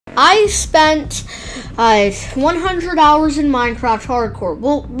I spent 100 hours in Minecraft Hardcore.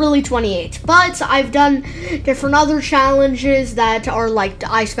 Well, really 28. But I've done different other challenges that are like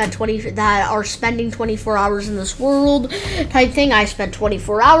that are spending 24 hours in this world type thing. I spent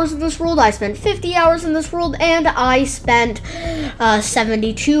 24 hours in this world. I spent 50 hours in this world, and I spent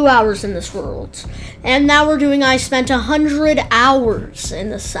 72 hours in this world. And now we're doing I spent 100 hours in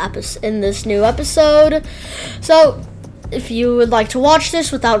this new episode. So if you would like to watch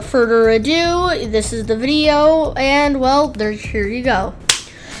this without further ado, this is the video, and well, here you go.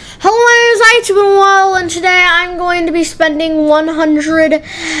 Hello, my name is attitube, and today I'm going to be spending 100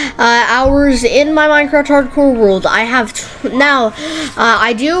 hours in my Minecraft Hardcore world. I have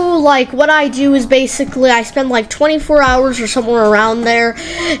what I do is basically I spend like 24 hours or somewhere around there.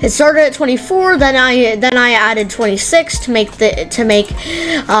 It started at 24, then I added 26 to make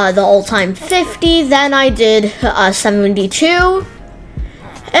the all-time 50. Then I did 72.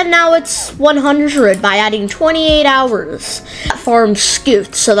 And now it's 100 by adding 28 hours. Farm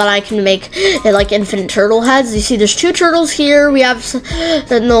scute so that I can make like infinite turtle heads. You see, there's 2 turtles here. We have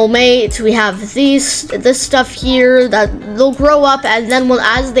the no mate. We have this stuff here that they'll grow up, and then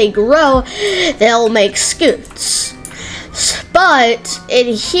as they grow, they'll make scutes. But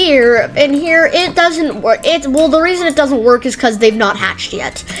in here, it doesn't work. The reason it doesn't work is because they've not hatched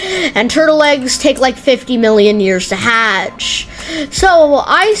yet, and turtle eggs take like 50 million years to hatch. So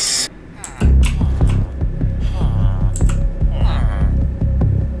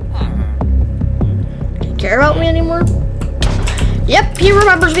do you care about me anymore? Yep, he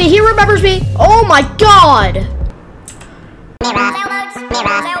remembers me. He remembers me. Oh my god!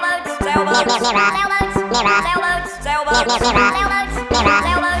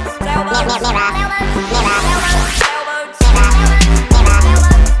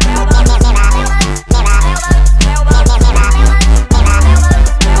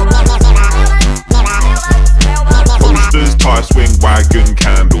 Posters, tire swing, wagon,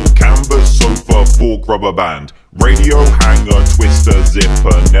 candle, canvas, sofa, fork, rubber band, radio, hanger, twister,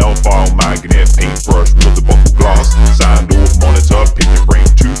 zipper, nail file, magnet, paintbrush, water bottle, glass, sandal, monitor, picture frame,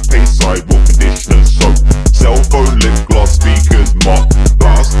 toothpaste, sidewalk, conditioner, soap, cell phone, lip gloss, speakers, mop,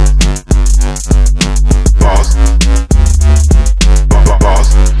 glass, glass, glass.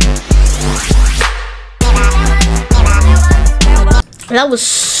 That was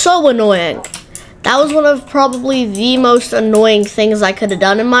so annoying. That was one of probably the most annoying things I could have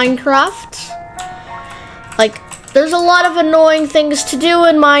done in Minecraft. Like, there's a lot of annoying things to do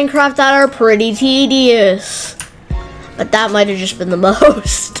in Minecraft that are pretty tedious. But that might have just been the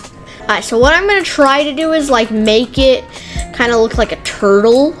most. Alright, so what I'm going to try to do is, like, make it kind of look like a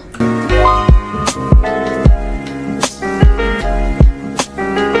turtle.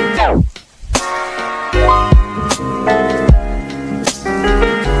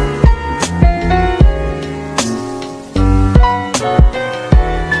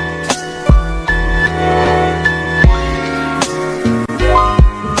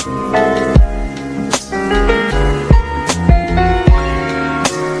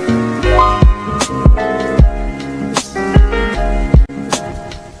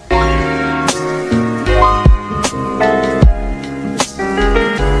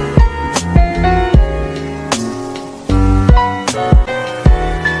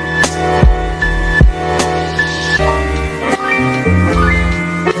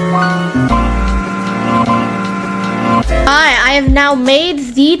 I have now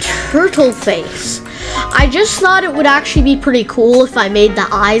made the turtle face. I just thought it would actually be pretty cool if I made the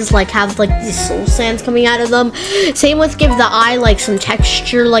eyes like have like these soul sands coming out of them. Same with give the eye like some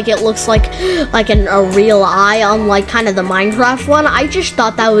texture, like it looks like a real eye, on like kind of the Minecraft one. I just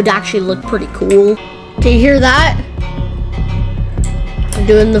thought that would actually look pretty cool. Do you hear that? I'm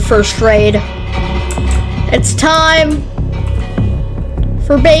doing the first raid. It's time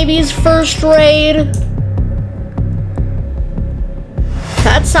for baby's first raid.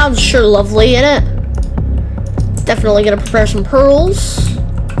 That sounds sure lovely, innit? Definitely gonna prepare some pearls.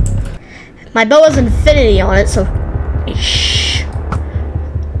 My bow has infinity on it, so... Shh.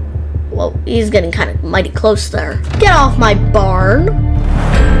 Whoa, he's getting kind of mighty close there. Get off my barn!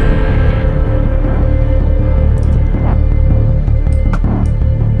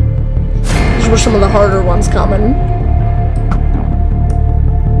 These were some of the harder ones coming.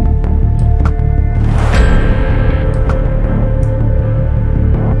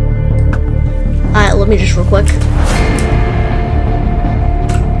 Alright, let me just real quick.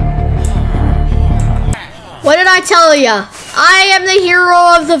 What did I tell ya? I am the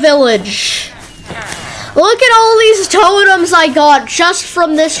hero of the village. Look at all these totems I got just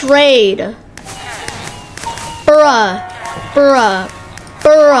from this raid. Bruh. Bruh.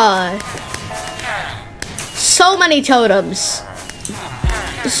 Bruh. So many totems.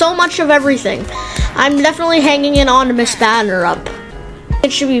 So much of everything. I'm definitely hanging it on to Miss Banner up.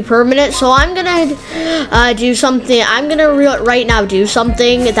 It should be permanent, so I'm gonna do something. I'm gonna right now do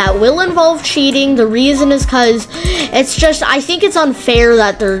something that will involve cheating. The reason is because it's just I think it's unfair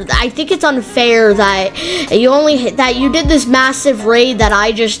that you did this massive raid that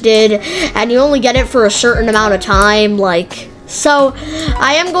I just did, and you only get it for a certain amount of time, like. So,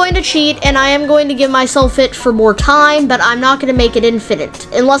 I am going to cheat, and I am going to give myself it for more time, but I'm not going to make it infinite,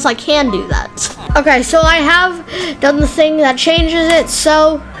 unless I can do that. Okay, so I have done the thing that changes it,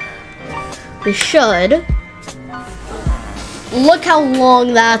 so we should. Look how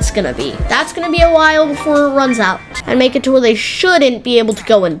long that's going to be. That's going to be a while before it runs out. And make it to where they shouldn't be able to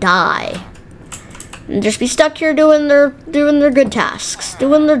go and die. And just be stuck here doing their good tasks.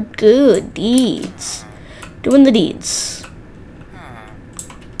 Doing their good deeds. Doing the deeds.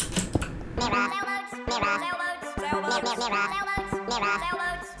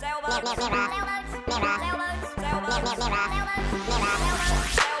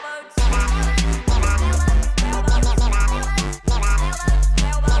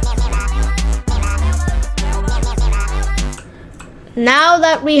 Now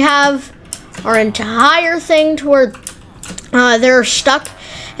that we have our entire thing to where they're stuck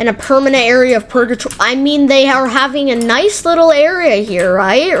in a permanent area of purgatory. I mean, they are having a nice little area here,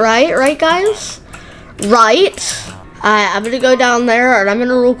 right, guys? Right? I'm gonna go down there and I'm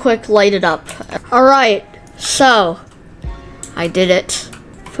gonna real quick light it up. Alright, so I did it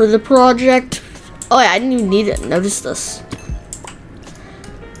for the project. Oh yeah, I didn't even need it. Notice this.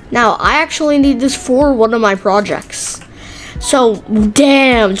 Now, I actually need this for one of my projects. So,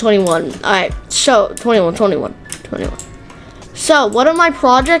 damn, 21. Alright, so 21. So, one of my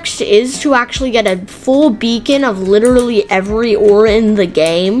projects is to actually get a full beacon of literally every ore in the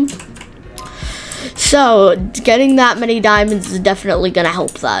game. So, getting that many diamonds is definitely going to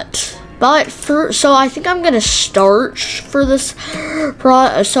help that. But, so I think I'm going to start for this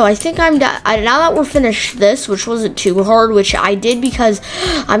so I think now that we're finished this, which wasn't too hard, which I did because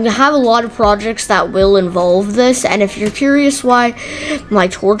I'm going to have a lot of projects that will involve this. And if you're curious why my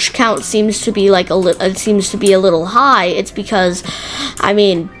torch count seems to be like a little high, it's because, I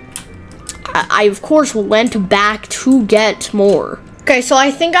mean, I of course went back to get more. Okay, so I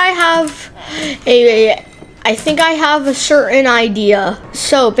think I have a certain idea.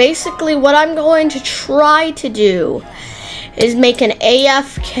 So basically what I'm going to try to do is make a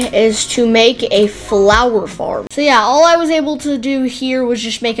flower farm. So yeah, all I was able to do here was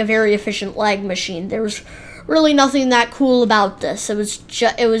just make a very efficient lag machine. There was really nothing that cool about this. It was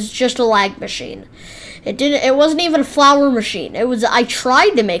just a lag machine. It wasn't even a flower machine. I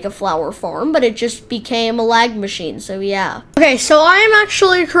tried to make a flower farm, but it just became a lag machine, so yeah. Okay, so I am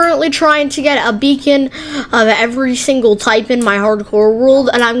actually currently trying to get a beacon of every single type in my hardcore world,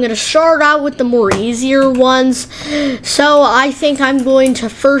 and I'm gonna start out with the more easier ones. So I think I'm going to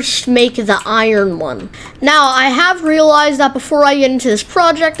first make the iron one. Now, I have realized that before I get into this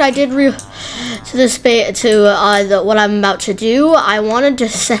project, I did what I'm about to do. I wanted to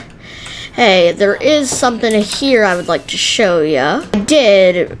say, hey, there is something here I would like to show you. I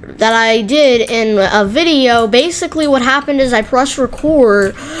did in a video. Basically what happened is I pressed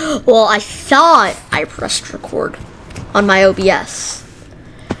record. Well, I thought I pressed record on my OBS.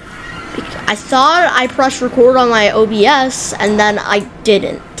 I thought I pressed record on my OBS and then I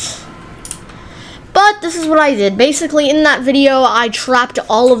didn't. But this is what I did. Basically in that video I trapped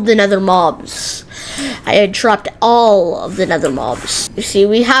all of the nether mobs. I had trapped all of the nether mobs. You see,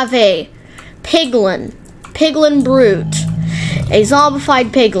 we have a piglin brute, a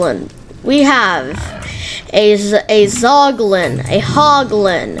zombified piglin. We have a zoglin, a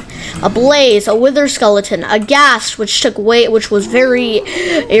hoglin, a blaze, a wither skeleton, a ghast, which was very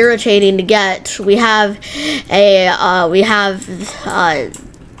irritating to get. We have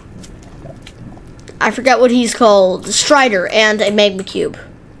I forget what he's called, Strider, and a magma cube.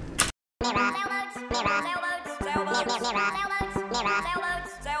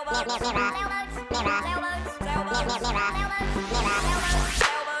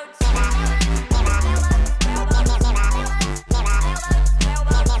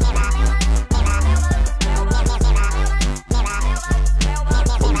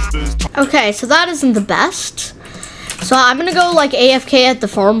 Okay, so that isn't the best. So I'm gonna go like AFK at the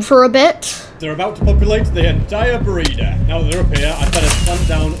farm for a bit. They're about to populate the entire breeder. Now that they're up here, I better plant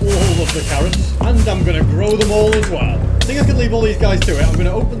down all of the carrots, and I'm gonna grow them all as well. I think I can leave all these guys to it. I'm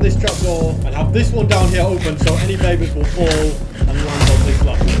gonna open this trapdoor and have this one down here open so any babies will fall and land on this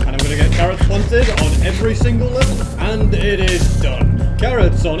level. And I'm gonna get carrots planted on every single level, and it is done.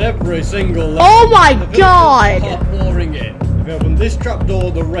 Carrots on every single level. Oh my The villagers god! are pouring in. If I open this trapdoor,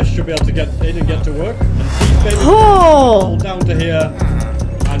 the rest should be able to get in and get to work. And these babies Oh! fall down to here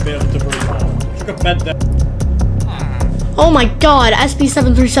and be able to breathe. Took a bed there. Oh my god,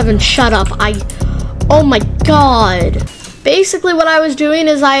 SB737, shut up. Oh my god. Basically what I was doing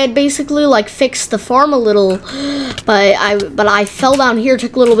is I had basically like fixed the farm a little, but I fell down here,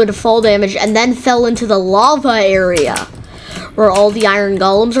 took a little bit of fall damage, and then fell into the lava area where all the iron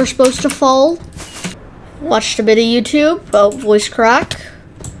golems are supposed to fall. Watched a bit of YouTube, oh, voice crack.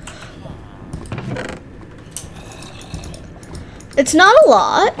 It's not a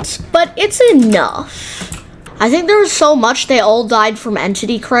lot, but it's enough. I think there was so much they all died from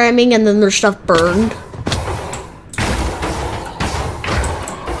entity cramming and then their stuff burned.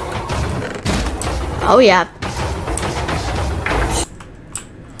 Oh yeah.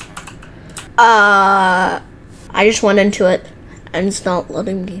 I just went into it and it's not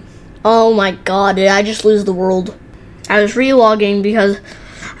letting me. Oh my god, did I just lose the world? I was relogging because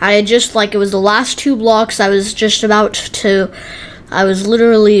I had just, like, it was the last 2 blocks. I was just about to, I was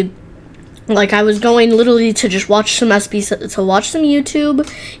literally, like, I was going literally to just watch some to watch some YouTube,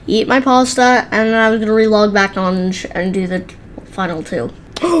 eat my pasta, and then I was gonna relog back on and do the final 2.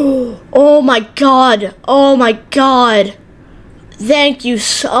 Oh my god! Oh my god! Thank you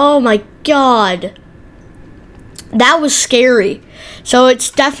oh my god! That was scary. So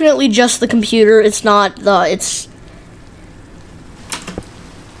it's definitely just the computer, it's not it's...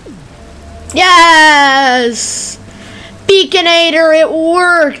 Yes! Beaconator, it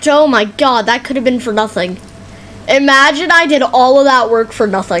worked! Oh my god, that could have been for nothing. Imagine I did all of that work for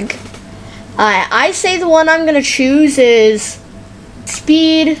nothing. I say the one I'm gonna choose is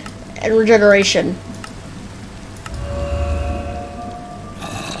speed and regeneration.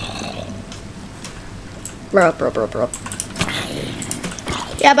 Bro.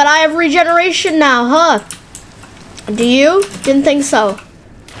 Yeah, but I have regeneration now, huh? Do you? Didn't think so.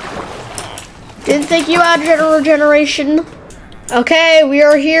 Didn't think you had regeneration. Okay, we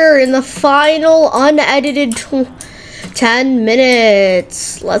are here in the final unedited 10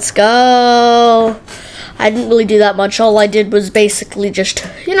 minutes. Let's go. I didn't really do that much. All I did was basically just,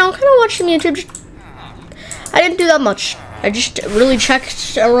 you know, kind of watch some YouTube. I didn't do that much. I just really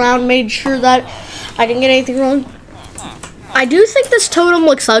checked around, made sure that I didn't get anything wrong. I do think this totem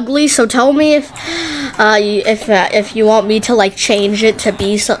looks ugly, so tell me if you want me to like change it to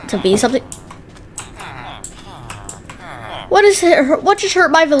be something. What is it? What just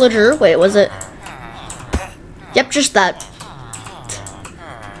hurt my villager? Wait, was it? Yep, just that.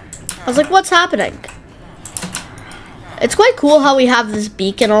 I was like, what's happening? It's quite cool how we have this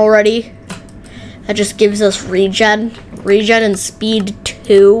beacon already. That just gives us regen and speed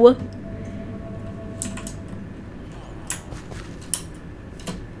 2.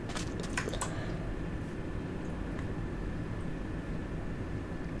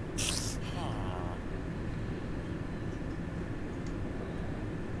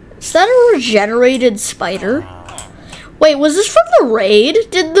 Is that a regenerated spider? Wait, was this from the raid?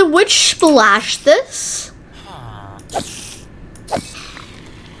 Did the witch splash this?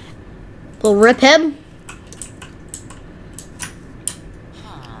 We'll rip him.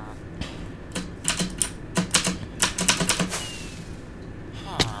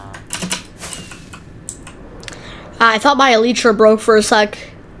 I thought my elytra broke for a sec.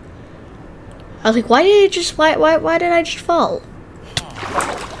 I was like, why did it just why did I just fall?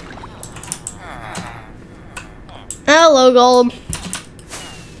 Hello, Golem.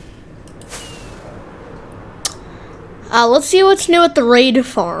 Let's see what's new at the raid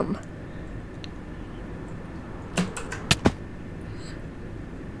farm.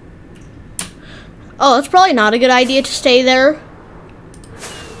 Oh, that's probably not a good idea to stay there.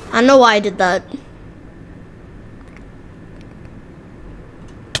 I don't know why I did that.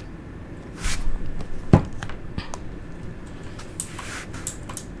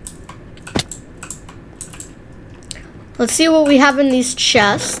 Let's see what we have in these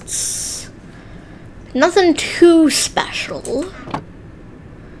chests. Nothing too special.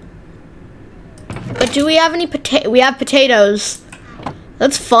 But do we have any we have potatoes.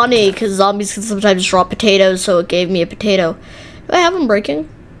 That's funny, because zombies can sometimes drop potatoes, so it gave me a potato. Do I have them breaking?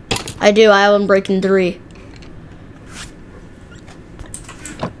 I do, I have them breaking 3.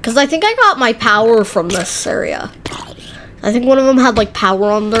 Because I think I got my power from this area. I think one of them had, like,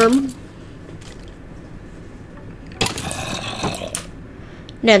 power on them.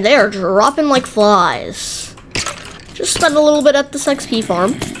 Man, they are dropping like flies. Just spend a little bit at this XP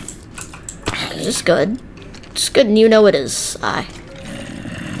farm. It's good. It's good, and you know it is. Aye.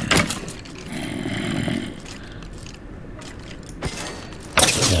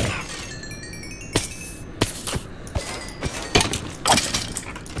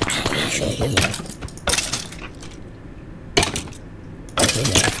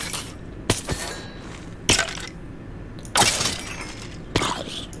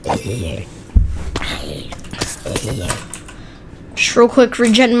 Just real quick,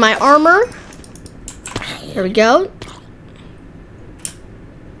 regen my armor. There we go.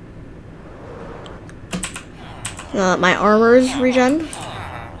 Now that my armor is regen.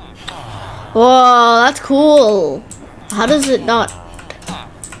 Whoa, that's cool. How does it not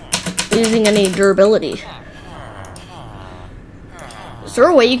using any durability? Is there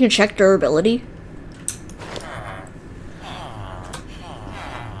a way you can check durability?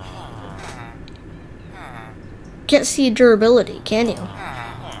 Can't see durability, can you?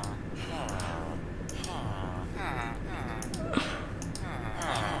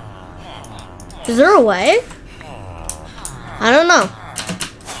 Is there a way? I don't know.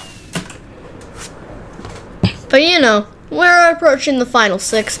 But you know, we're approaching the final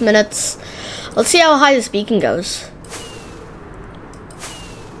 6 minutes. Let's see how high this beacon goes.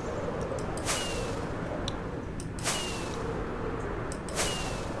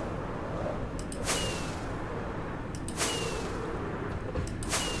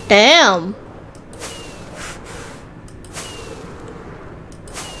 Damn.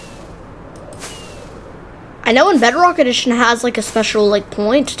 I know in Bedrock Edition has like a special like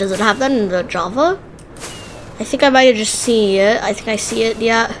point. Does it have that in the Java? I think I might have just seen it. I think I see it,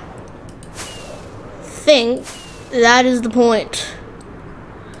 yeah. Think that is the point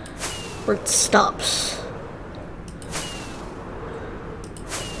where it stops.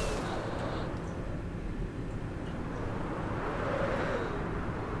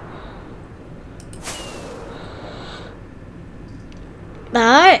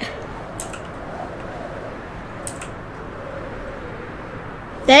 Alright.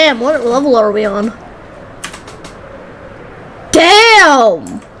 Damn, what level are we on?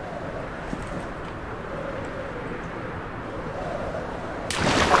 Damn!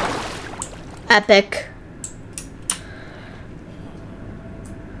 Epic.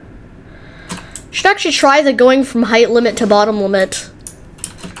 Should actually try the going from height limit to bottom limit.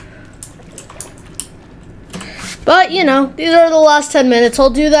 But, you know, these are the last 10 minutes. I'll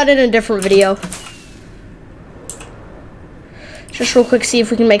do that in a different video. Just real quick, see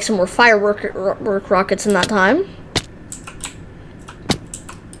if we can make some more firework rockets in that time.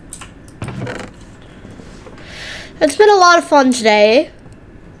 It's been a lot of fun today.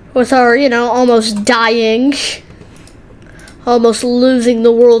 With our, you know, almost dying. Almost losing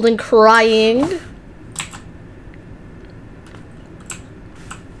the world and crying.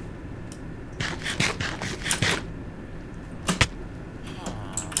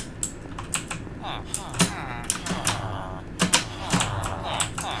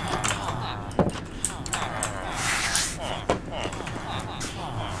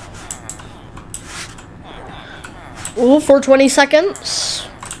 Ooh, for 20 seconds.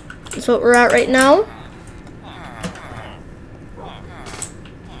 That's what we're at right now.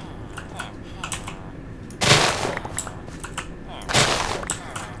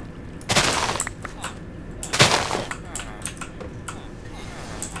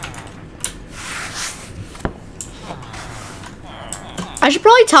 I should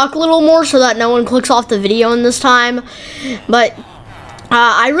probably talk a little more so that no one clicks off the video in this time, but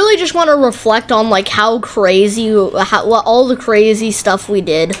I really just want to reflect on like how crazy, what all the crazy stuff we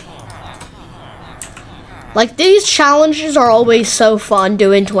did. Like these challenges are always so fun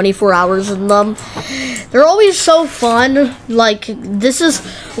doing 24 hours in them. They're always so fun. Like this is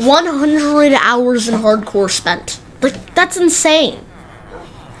 100 hours in hardcore spent. Like that's insane.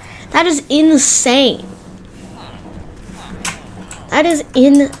 That is insane. That is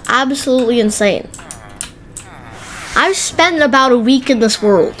absolutely insane. I've spent about a week in this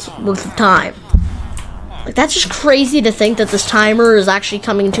world worth of time. Like that's just crazy to think that this timer is actually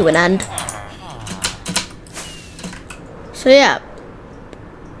coming to an end. So yeah.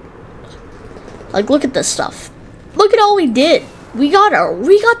 Like look at this stuff. Look at all we did. We got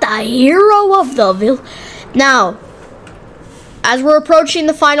the hero of the village. Now, as we're approaching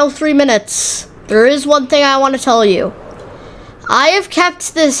the final 3 minutes, there is one thing I want to tell you. I have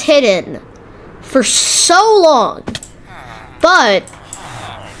kept this hidden for so long, but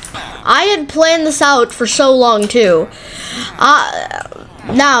I had planned this out for so long too.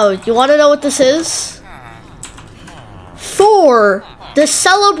 Now, you want to know what this is? To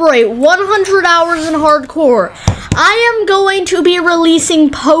celebrate 100 hours in hardcore, I am going to be releasing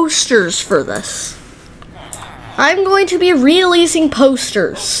posters for this. I'm going to be releasing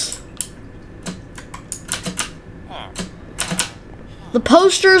posters. The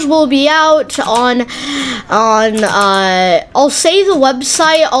posters will be out on I'll say the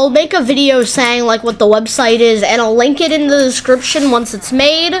website. I'll make a video saying like what the website is, and I'll link it in the description once it's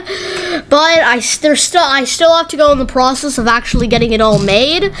made. But I still have to go in the process of actually getting it all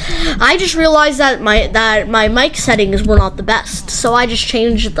made. I just realized that my mic settings were not the best, so I just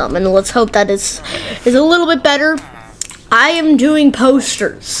changed them, and let's hope that is a little bit better. I am doing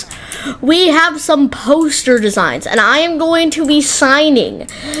posters. We have some poster designs, and I am going to be signing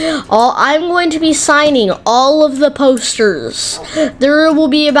all of the posters. There will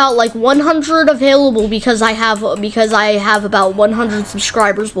be about like 100 available because I have about 100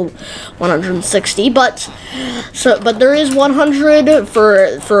 subscribers, well 160, but there is 100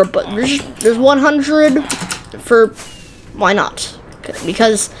 there's 100 for, why not?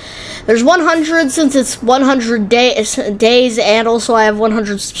 Because there's 100 since it's 100 days, and also I have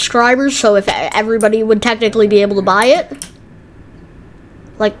 100 subscribers, so if everybody would technically be able to buy it.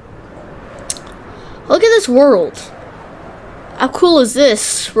 Like, look at this world. How cool is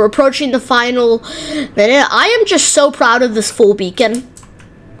this? We're approaching the final minute. I am just so proud of this full beacon.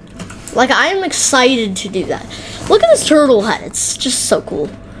 Like, I am excited to do that. Look at this turtle head. It's just so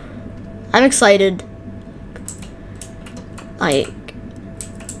cool. I'm excited.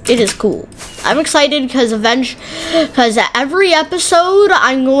 It is cool. I'm excited because every episode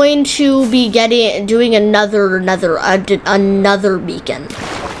I'm going to be doing another beacon.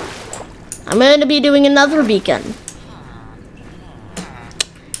 I'm going to be doing another beacon.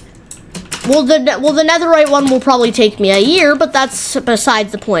 Well, the netherite one will probably take me a year, but that's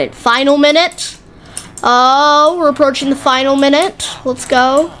besides the point. Final minute. Oh, we're approaching the final minute. Let's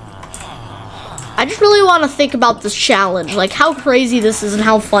go. I just really want to think about this challenge, like how crazy this is and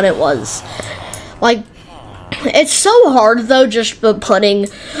how fun it was. Like, it's so hard though, just putting,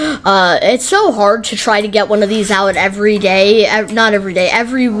 it's so hard to try to get one of these out every day, not every day,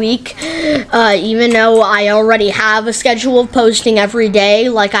 every week, even though I already have a schedule of posting every day.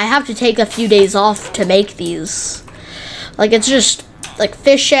 Like, I have to take a few days off to make these. Like, it's just, like,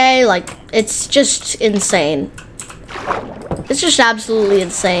 fishy, like, it's just insane. It's just absolutely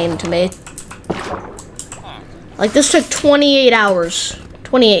insane to me. Like, this took 28 hours.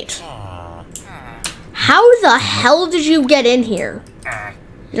 28. How the hell did you get in here?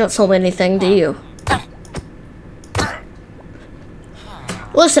 You don't sell me anything, do you?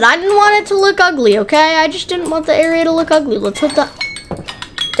 Listen, I didn't want it to look ugly, okay? I just didn't want the area to look ugly. Let's put that...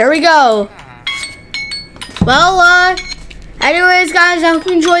 There we go. Well, anyways, guys, I hope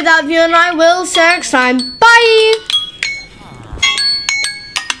you enjoyed that video, and I will see you next time. Bye!